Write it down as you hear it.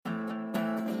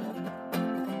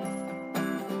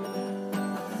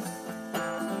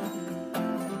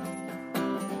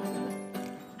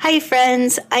Hi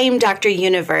friends, I am Dr.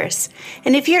 Universe,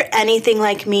 and if you're anything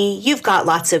like me, you've got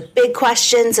lots of big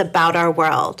questions about our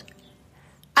world.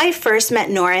 I first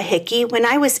met Nora Hickey when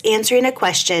I was answering a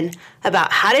question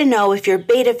about how to know if your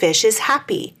betta fish is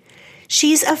happy.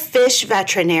 She's a fish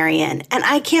veterinarian, and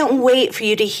I can't wait for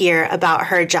you to hear about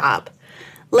her job.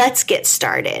 Let's get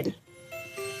started.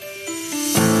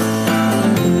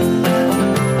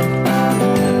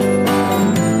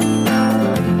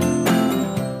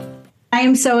 I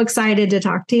am so excited to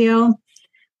talk to you.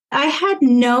 I had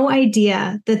no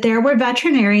idea that there were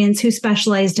veterinarians who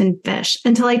specialized in fish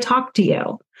until I talked to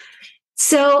you.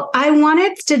 So I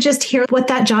wanted to just hear what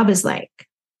that job is like.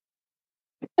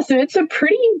 So it's a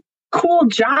pretty cool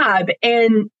job.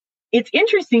 And it's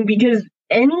interesting because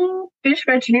any fish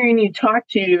veterinarian you talk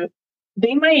to,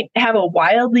 they might have a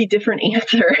wildly different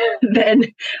answer than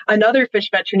another fish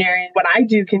veterinarian. What I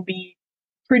do can be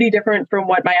pretty different from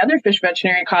what my other fish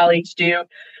veterinary colleagues do.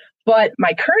 But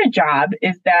my current job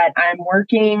is that I'm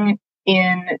working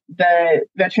in the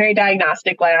veterinary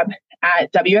diagnostic lab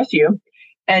at WSU,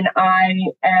 and I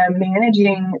am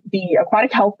managing the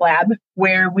aquatic health lab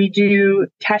where we do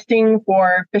testing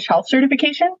for fish health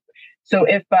certification. So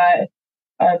if a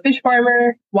fish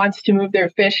farmer wants to move their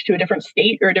fish to a different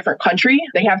state or a different country,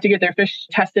 they have to get their fish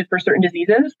tested for certain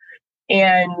diseases.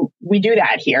 And we do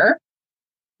that here.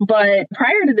 But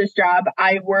prior to this job,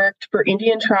 I worked for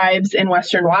Indian tribes in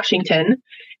Western Washington,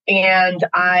 and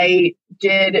I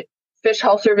did fish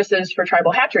health services for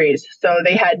tribal hatcheries. So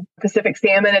they had Pacific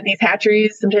salmon at these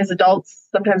hatcheries, sometimes adults,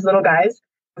 sometimes little guys.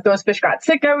 If those fish got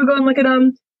sick, I would go and look at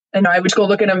them. And I would go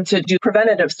look at them to do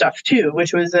preventative stuff too,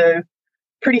 which was a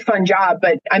pretty fun job.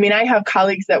 But I mean, I have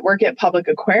colleagues that work at public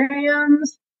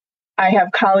aquariums. I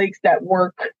have colleagues that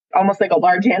work almost like a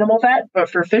large animal vet, but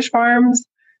for fish farms.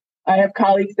 I have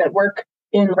colleagues that work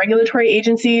in regulatory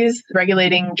agencies,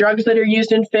 regulating drugs that are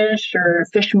used in fish or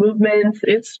fish movements.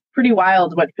 It's pretty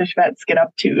wild what fish vets get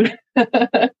up to.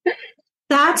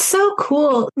 That's so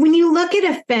cool. When you look at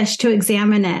a fish to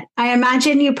examine it, I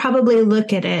imagine you probably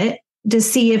look at it to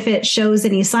see if it shows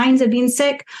any signs of being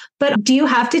sick. But do you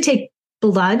have to take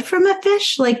blood from a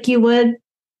fish like you would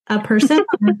a person,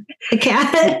 a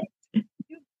cat?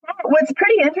 What's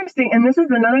pretty interesting, and this is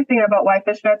another thing about why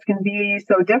fish vets can be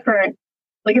so different.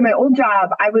 Like in my old job,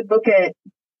 I would look at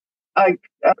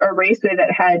a raceway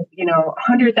that had,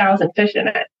 100,000 fish in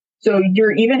it. So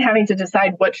you're even having to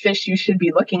decide what fish you should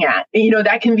be looking at.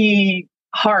 That can be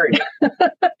hard.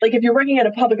 Like if you're working at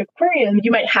a public aquarium, you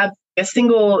might have a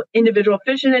single individual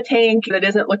fish in a tank that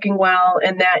isn't looking well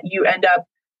and that you end up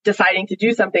deciding to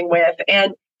do something with.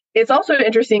 And it's also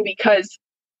interesting because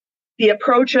the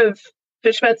approach of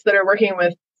fish vets that are working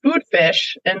with food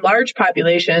fish and large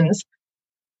populations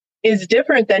is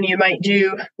different than you might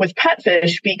do with pet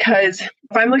fish, because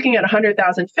if I'm looking at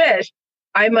 100,000 fish,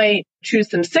 I might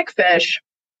choose some sick fish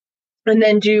and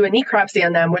then do a necropsy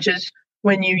on them, which is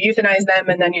when you euthanize them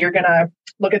and then you're going to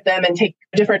look at them and take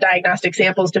different diagnostic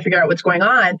samples to figure out what's going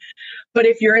on. But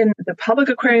if you're in the public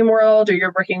aquarium world or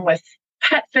you're working with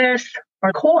pet fish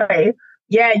or koi,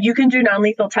 yeah, you can do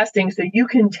non-lethal testing. So you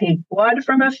can take blood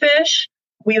from a fish.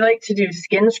 We like to do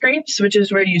skin scrapes, which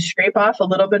is where you scrape off a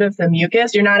little bit of the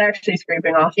mucus. You're not actually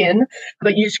scraping off skin,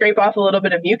 but you scrape off a little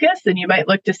bit of mucus and you might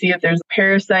look to see if there's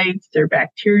parasites or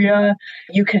bacteria.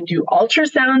 You can do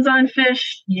ultrasounds on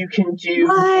fish. You can do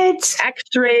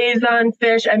x-rays on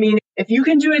fish. I mean, if you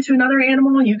can do it to another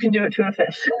animal, you can do it to a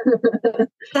fish.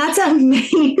 That's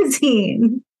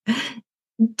amazing.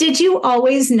 Did you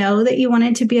always know that you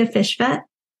wanted to be a fish vet?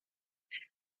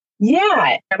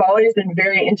 Yeah, I've always been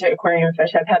very into aquarium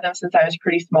fish. I've had them since I was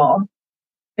pretty small.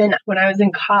 And when I was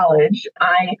in college,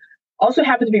 I also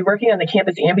happened to be working on the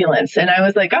campus ambulance. And I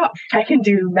was like, oh, I can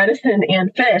do medicine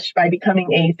and fish by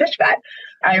becoming a fish vet.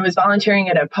 I was volunteering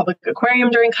at a public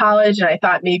aquarium during college, and I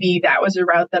thought maybe that was a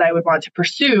route that I would want to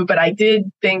pursue. But I did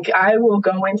think I will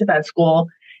go into vet school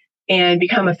and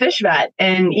become a fish vet.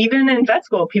 And even in vet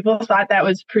school, people thought that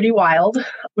was pretty wild,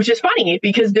 which is funny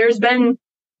because there's been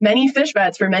many fish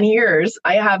vets for many years.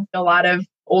 I have a lot of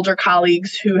older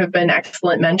colleagues who have been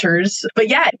excellent mentors. But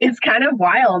yeah, it's kind of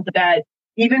wild that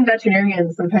even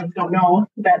veterinarians sometimes don't know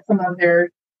that some of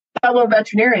their fellow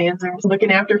veterinarians are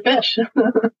looking after fish.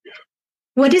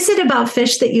 What is it about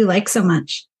fish that you like so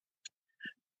much?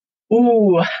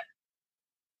 Ooh,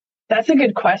 that's a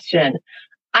good question.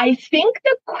 I think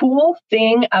the cool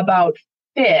thing about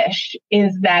fish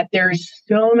is that there's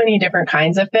so many different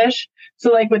kinds of fish.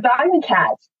 So like with dogs and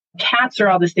cats are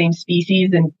all the same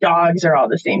species and dogs are all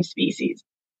the same species.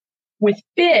 With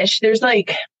fish, there's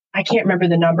like I can't remember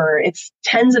the number. It's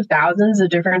tens of thousands of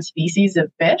different species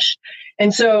of fish.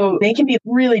 And so they can be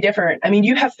really different. I mean,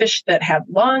 you have fish that have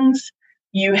lungs.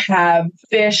 You have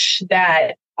fish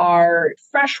that are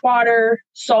freshwater,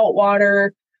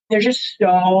 saltwater. They're just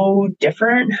so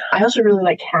different. I also really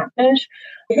like catfish.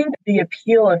 I think the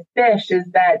appeal of fish is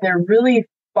that they're really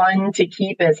fun to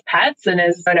keep as pets and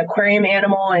as an aquarium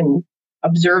animal, and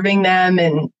observing them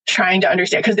and trying to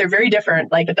understand, because they're very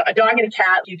different. Like a dog and a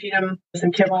cat, you feed them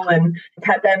some kibble and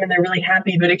pet them and they're really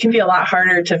happy, but it can be a lot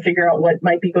harder to figure out what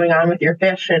might be going on with your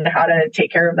fish and how to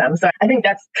take care of them. So I think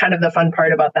that's kind of the fun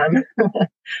part about them.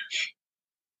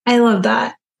 I love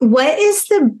that. What is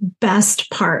the best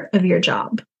part of your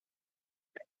job?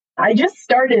 I just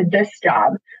started this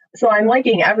job, so I'm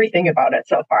liking everything about it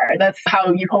so far. That's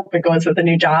how you hope it goes with a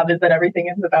new job, is that everything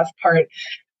is the best part.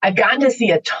 I've gotten to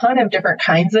see a ton of different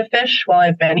kinds of fish while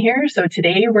I've been here. So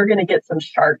today we're going to get some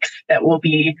sharks that we'll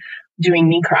be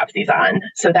doing necropsies on.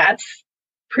 So that's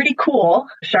pretty cool.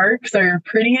 Sharks are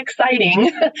pretty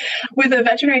exciting. With a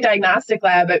veterinary diagnostic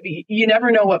lab, you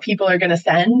never know what people are going to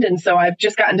send. And so I've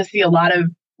just gotten to see a lot of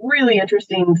really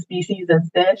interesting species of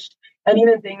fish, and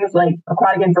even things like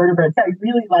aquatic invertebrates. I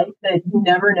really like that you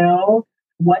never know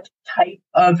what type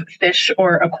of fish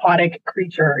or aquatic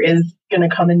creature is going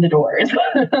to come in the doors.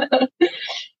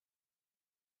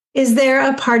 Is there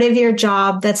a part of your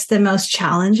job that's the most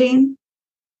challenging?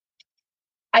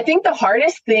 I think the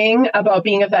hardest thing about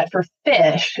being a vet for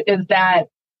fish is that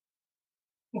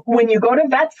when you go to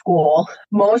vet school,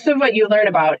 most of what you learn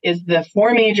about is the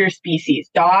four major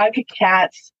species: dog,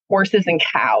 cats, horses, and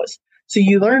cows. So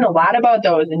you learn a lot about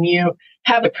those, and you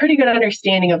have a pretty good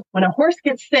understanding of when a horse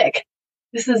gets sick,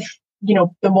 this is, the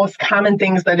most common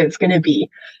things that it's going to be.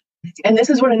 And this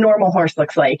is what a normal horse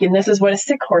looks like. And this is what a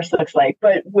sick horse looks like.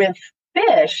 But with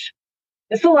fish,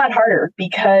 it's a lot harder,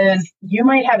 because you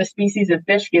might have a species of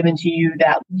fish given to you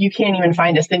that you can't even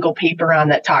find a single paper on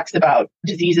that talks about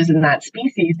diseases in that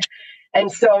species.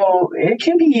 And so it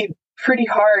can be pretty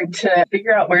hard to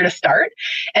figure out where to start.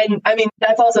 And I mean,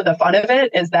 that's also the fun of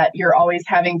it, is that you're always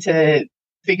having to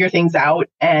figure things out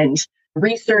and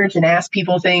research and ask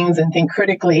people things and think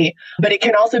critically. But it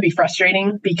can also be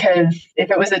frustrating, because if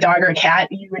it was a dog or a cat,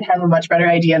 you would have a much better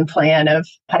idea and plan of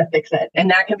how to fix it. And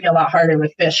that can be a lot harder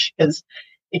with fish, because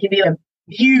it can be a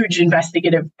huge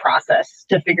investigative process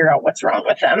to figure out what's wrong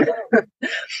with them.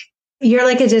 You're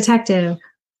like a detective.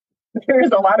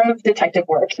 There's a lot of detective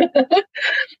work.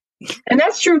 And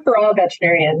that's true for all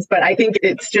veterinarians, but I think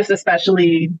it's just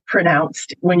especially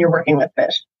pronounced when you're working with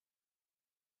fish.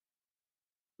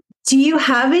 Do you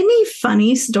have any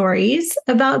funny stories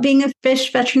about being a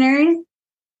fish veterinarian?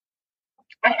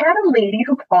 I had a lady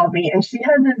who called me, and she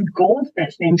had this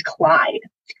goldfish named Clyde.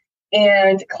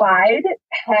 And Clyde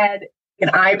had an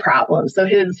eye problem. So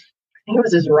his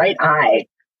right eye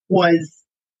was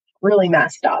really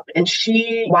messed up. And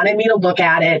she wanted me to look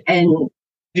at it and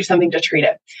do something to treat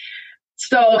it.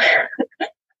 So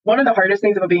one of the hardest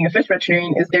things about being a fish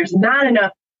veterinarian is there's not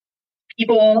enough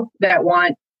people that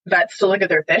want vets to look at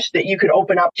their fish that you could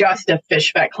open up just a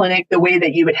fish vet clinic the way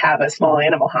that you would have a small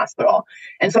animal hospital.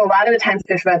 And so a lot of the times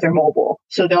fish vets are mobile.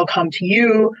 So they'll come to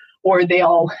you, or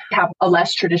they'll have a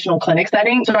less traditional clinic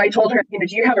setting. So I told her, do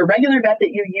you have a regular vet that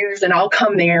you use? And I'll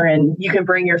come there and you can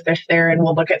bring your fish there and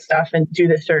we'll look at stuff and do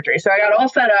this surgery. So I got all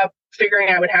set up, figuring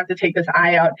I would have to take this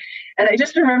eye out. And I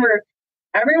just remember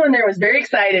everyone there was very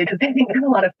excited because they think there's a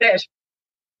lot of fish.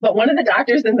 But one of the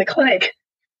doctors in the clinic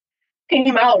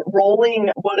came out rolling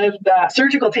one of the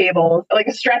surgical tables, like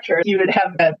a stretcher. You would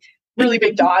have a really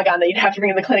big dog on that you'd have to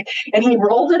bring in the clinic. And he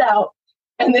rolled it out.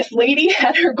 And this lady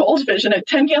had her goldfish in a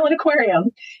 10-gallon aquarium.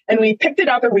 And we picked it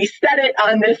up and we set it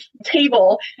on this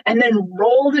table and then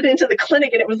rolled it into the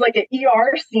clinic. And it was like an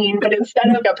ER scene, but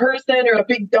instead of a person or a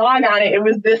big dog on it, it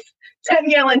was this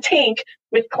 10-gallon tank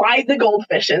with Clyde the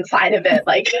goldfish inside of it,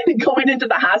 like going into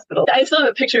the hospital. I still have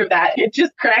a picture of that. It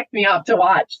just cracked me up to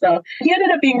watch. So he ended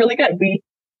up being really good. We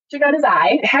took out his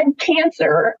eye, had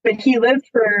cancer, but he lived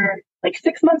for like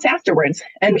 6 months afterwards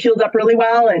and healed up really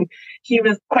well. And he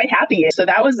was quite happy. So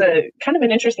that was a kind of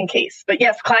an interesting case. But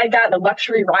yes, Clyde got a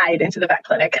luxury ride into the vet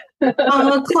clinic.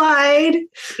 Oh, Clyde.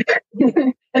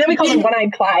 And then we called him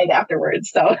One-Eyed Clyde afterwards.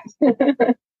 So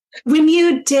when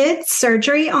you did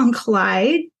surgery on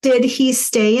Clyde, did he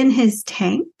stay in his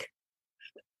tank?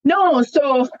 No.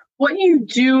 So what you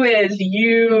do is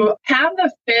you have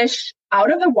the fish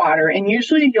out of the water, and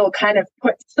usually you'll kind of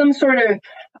put some sort of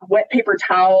wet paper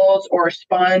towels or a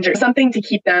sponge or something to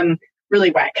keep them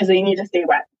really wet because they need to stay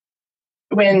wet.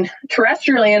 When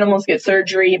terrestrial animals get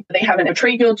surgery, they have a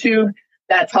tracheal tube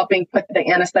that's helping put the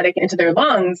anesthetic into their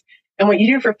lungs. And what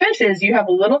you do for fish is you have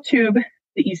a little tube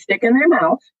that you stick in their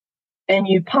mouth and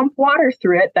you pump water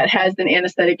through it that has an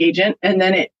anesthetic agent, and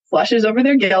then it flushes over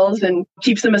their gills and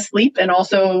keeps them asleep and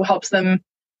also helps them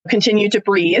continue to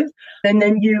breathe. And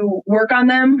then you work on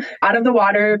them out of the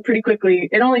water pretty quickly.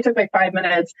 It only took like 5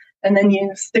 minutes. And then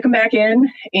you stick them back in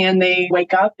and they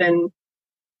wake up and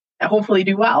hopefully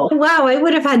do well. Wow, I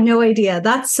would have had no idea.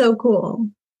 That's so cool.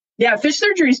 Yeah, fish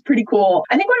surgery is pretty cool.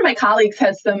 I think one of my colleagues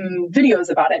has some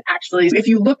videos about it, actually. If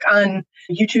you look on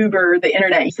YouTube or the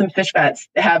internet, some fish vets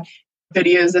have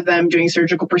videos of them doing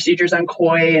surgical procedures on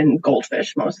koi and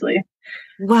goldfish mostly.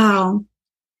 Wow.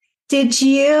 Did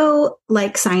you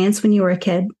like science when you were a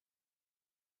kid?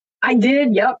 I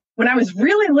did, yep. When I was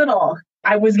really little,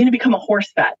 I was going to become a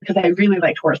horse vet because I really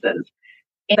liked horses.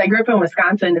 And I grew up in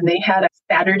Wisconsin, and they had a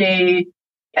Saturday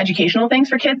educational things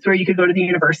for kids where you could go to the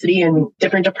university and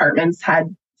different departments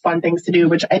had fun things to do,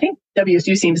 which I think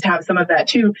WSU seems to have some of that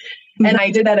too. Mm-hmm. And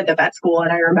I did that at the vet school.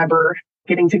 And I remember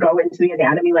getting to go into the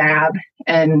anatomy lab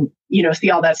and,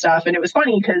 see all that stuff. And it was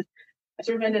funny because I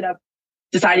sort of ended up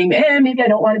deciding, maybe I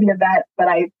don't want to be a vet, but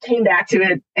I came back to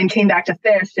it and came back to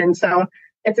fish. And so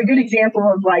it's a good example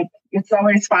of like, it's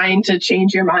always fine to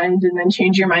change your mind and then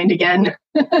change your mind again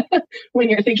when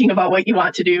you're thinking about what you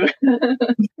want to do.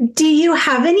 Do you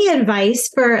have any advice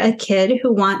for a kid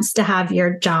who wants to have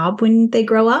your job when they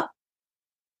grow up?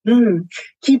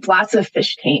 Keep lots of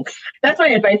fish tanks. That's my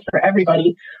advice for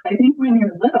everybody. I think when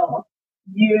you're little,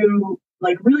 you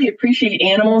like really appreciate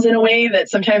animals in a way that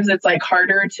sometimes it's like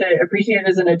harder to appreciate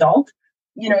as an adult.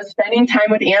 Spending time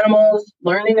with animals,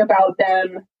 learning about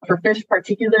them, for fish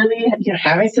particularly,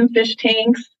 having some fish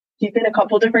tanks, keeping a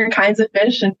couple different kinds of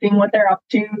fish and seeing what they're up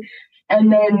to.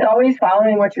 And then always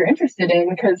following what you're interested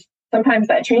in, because sometimes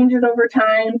that changes over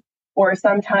time, or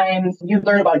sometimes you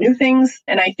learn about new things.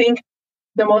 And I think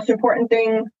the most important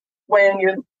thing when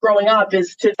you're growing up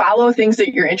is to follow things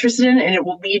that you're interested in, and it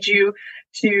will lead you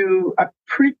to a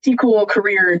pretty cool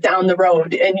career down the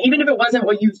road. And even if it wasn't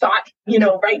what you thought,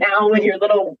 right now when you're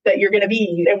little that you're going to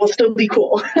be, it will still be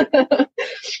cool.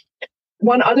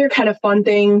 One other kind of fun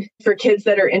thing for kids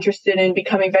that are interested in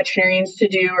becoming veterinarians to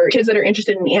do, or kids that are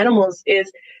interested in animals,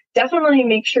 is definitely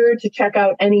make sure to check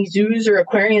out any zoos or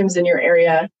aquariums in your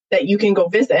area that you can go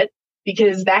visit,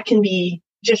 because that can be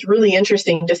just really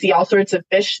interesting to see all sorts of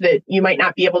fish that you might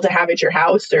not be able to have at your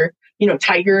house, or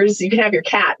tigers. You can have your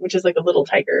cat, which is like a little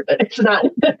tiger, but it's not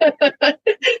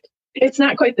it's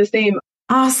not quite the same.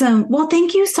 Awesome. Well,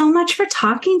 thank you so much for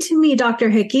talking to me, Dr.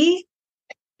 Hickey.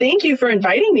 Thank you for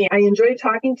inviting me. I enjoyed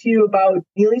talking to you about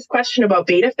Neely's question about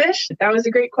betta fish. That was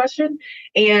a great question.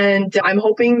 And I'm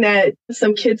hoping that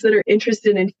some kids that are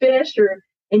interested in fish or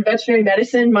in veterinary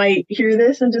medicine might hear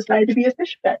this and decide to be a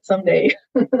fish vet someday.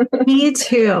 Me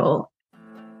too.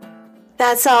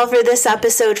 That's all for this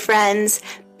episode, friends.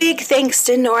 Big thanks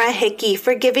to Nora Hickey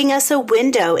for giving us a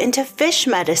window into fish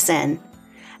medicine.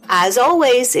 As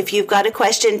always, if you've got a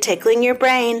question tickling your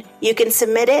brain, you can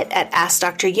submit it at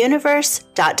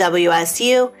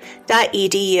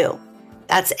askdruniverse.wsu.edu.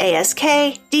 That's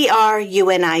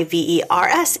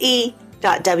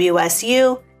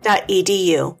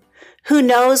askdruniverse.wsu.edu. Who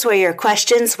knows where your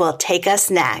questions will take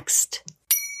us next?